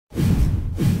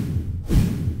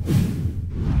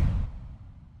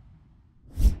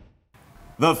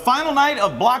The final night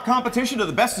of block competition of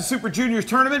the Best of Super Juniors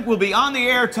tournament will be on the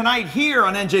air tonight here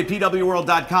on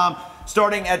NJPWWorld.com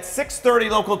starting at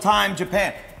 6:30 local time,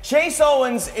 Japan. Chase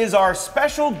Owens is our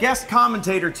special guest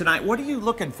commentator tonight. What are you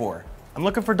looking for? I'm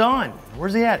looking for Don.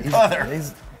 Where's he at?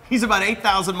 He's about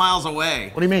 8,000 miles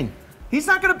away. What do you mean? He's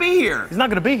not going to be here. He's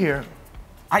not going to be here.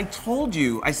 I told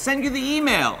you. I sent you the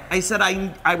email. I said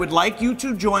I would like you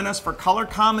to join us for color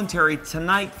commentary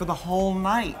tonight for the whole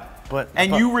night.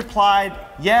 And you replied,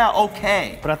 yeah,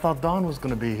 okay. But I thought Don was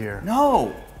going to be here.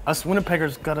 No. Us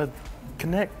Winnipeggers got to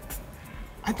connect.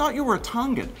 I thought you were a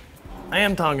Tongan. I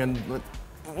am Tongan, but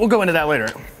we'll go into that later.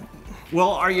 Well,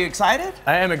 are you excited?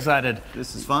 I am excited.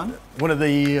 This is fun. One of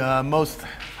the most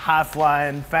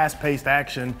high-flying, fast-paced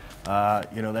action.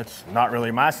 You know, that's not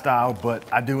really my style, but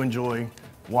I do enjoy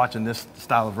watching this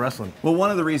style of wrestling. Well,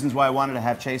 one of the reasons why I wanted to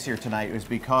have Chase here tonight is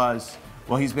because,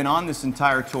 well, he's been on this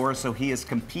entire tour, so he has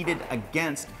competed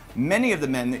against many of the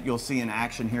men that you'll see in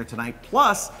action here tonight.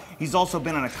 Plus, he's also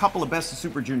been on a couple of Best of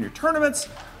Super Junior tournaments,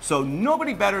 so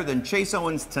nobody better than Chase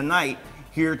Owens tonight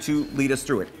here to lead us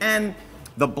through it. And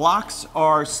the blocks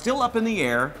are still up in the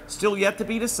air, still yet to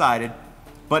be decided,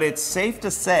 but it's safe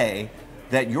to say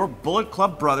that your Bullet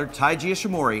Club brother, Taiji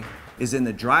Ishimori, is in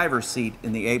the driver's seat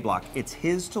in the A block. It's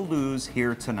his to lose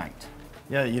here tonight.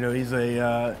 Yeah, you know, he's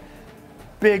a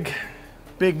big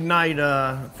night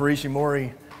for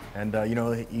Ishimori, and you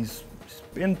know, he's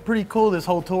been pretty cool this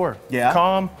whole tour. Yeah.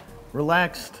 Calm,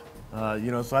 relaxed,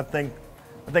 you know, so I think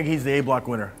he's the A block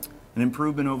winner. An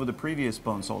improvement over the previous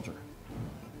Bone Soldier.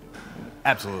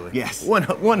 Absolutely. Yes.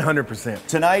 100%.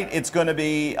 Tonight it's going to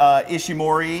be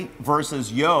Ishimori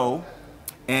versus Yo,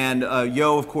 and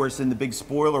Yo, of course, in the big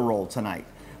spoiler role tonight.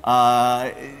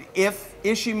 If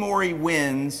Ishimori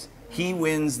wins, he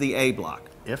wins the A block.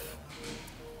 If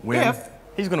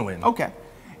he's going to win. Okay.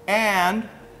 And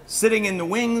sitting in the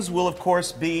wings will, of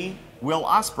course, be Will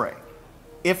Ospreay.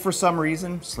 If for some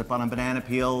reason, slip on a banana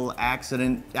peel,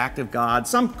 accident, act of God,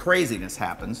 some craziness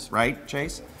happens, right,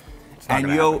 Chase? And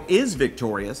Yo is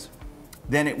victorious,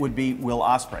 then it would be Will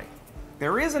Ospreay.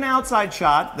 There is an outside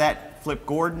shot that Flip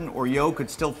Gordon or Yo could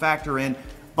still factor in,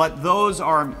 but those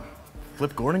are...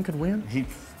 Flip Gordon could win?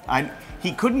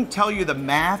 He couldn't tell you the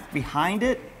math behind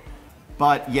it,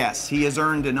 but yes, he has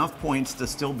earned enough points to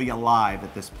still be alive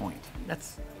at this point.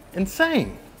 That's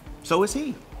insane. So is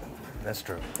he. That's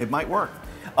true. It might work.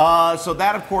 So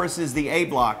that, of course, is the A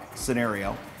block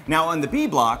scenario. Now, on the B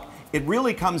block, it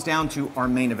really comes down to our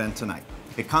main event tonight.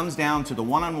 It comes down to the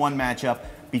one-on-one matchup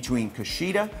between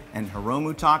Kushida and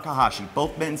Hiromu Takahashi.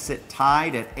 Both men sit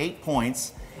tied at 8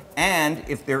 points, and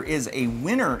if there is a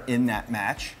winner in that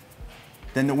match,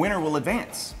 then the winner will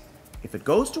advance. If it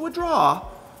goes to a draw,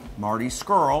 Marty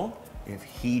Scurll, if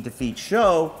he defeats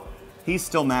Sho, he's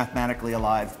still mathematically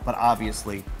alive, but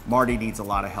obviously Marty needs a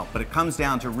lot of help. But it comes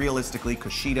down to, realistically,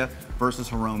 Kushida versus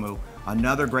Hiromu,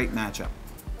 another great matchup.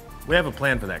 We have a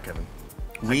plan for that, Kevin.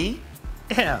 We?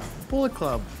 Yeah, Bullet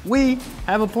Club. We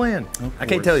have a plan. I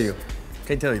can't tell you.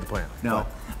 Can't tell you the plan. No.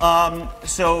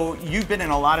 So you've been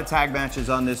in a lot of tag matches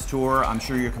on this tour. I'm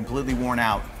sure you're completely worn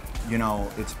out. You know,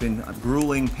 it's been a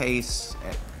grueling pace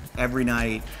every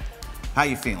night. How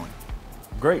you feeling?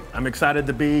 Great. I'm excited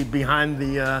to be behind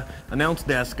the announce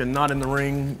desk and not in the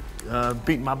ring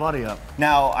beating my body up.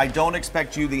 Now, I don't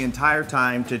expect you the entire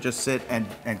time to just sit and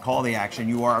call the action.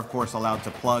 You are, of course, allowed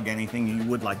to plug anything you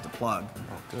would like to plug.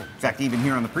 Oh, good. In fact, even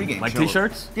here on the pregame show. Like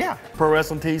t-shirts? Yeah. Pro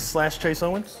Wrestling Tees / Chase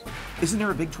Owens? Isn't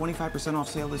there a big 25% off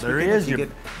sale this weekend? There is.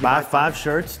 You buy 5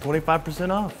 shirts,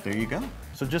 25% off. There you go.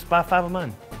 So just buy 5 of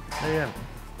mine. There you have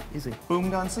it. Easy.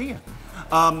 Boom, done, see ya.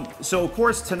 So, of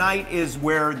course, tonight is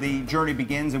where the journey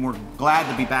begins, and we're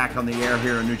glad to be back on the air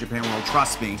here in New Japan World.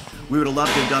 Trust me, we would have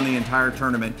loved to have done the entire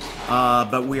tournament,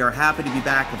 but we are happy to be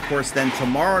back. Of course, then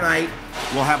tomorrow night,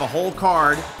 we'll have a whole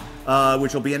card,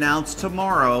 which will be announced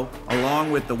tomorrow,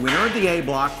 along with the winner of the A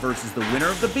block versus the winner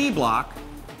of the B block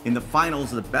in the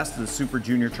finals of the Best of the Super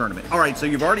Junior tournament. All right, so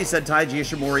you've already said Taiji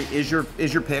Ishimori is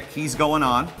your pick. He's going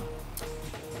on.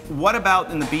 What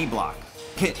about in the B block?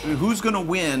 Who's going to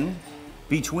win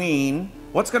between,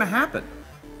 what's going to happen?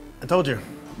 I told you,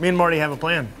 me and Marty have a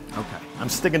plan. Okay. I'm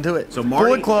sticking to it. So Marty,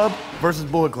 Bullet Club versus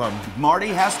Bullet Club. Marty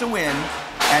has to win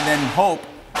and then hope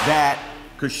that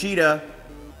Kushida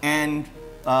and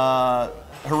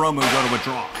Hiromu go to a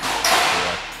draw.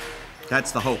 Yeah.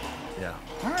 That's the hope. Yeah.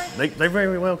 All right. They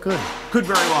very well could. Could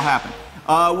very well happen.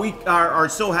 We are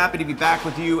so happy to be back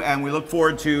with you, and we look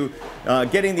forward to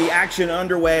getting the action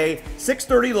underway.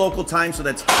 6:30 local time, so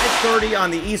that's 5:30 on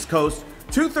the East Coast.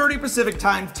 2:30 Pacific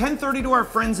time, 10:30 to our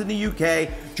friends in the UK.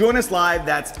 Join us live.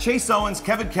 That's Chase Owens,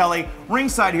 Kevin Kelly,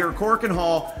 ringside here at Cork and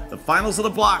Hall. The finals of the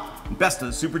block, best of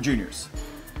the Super Juniors.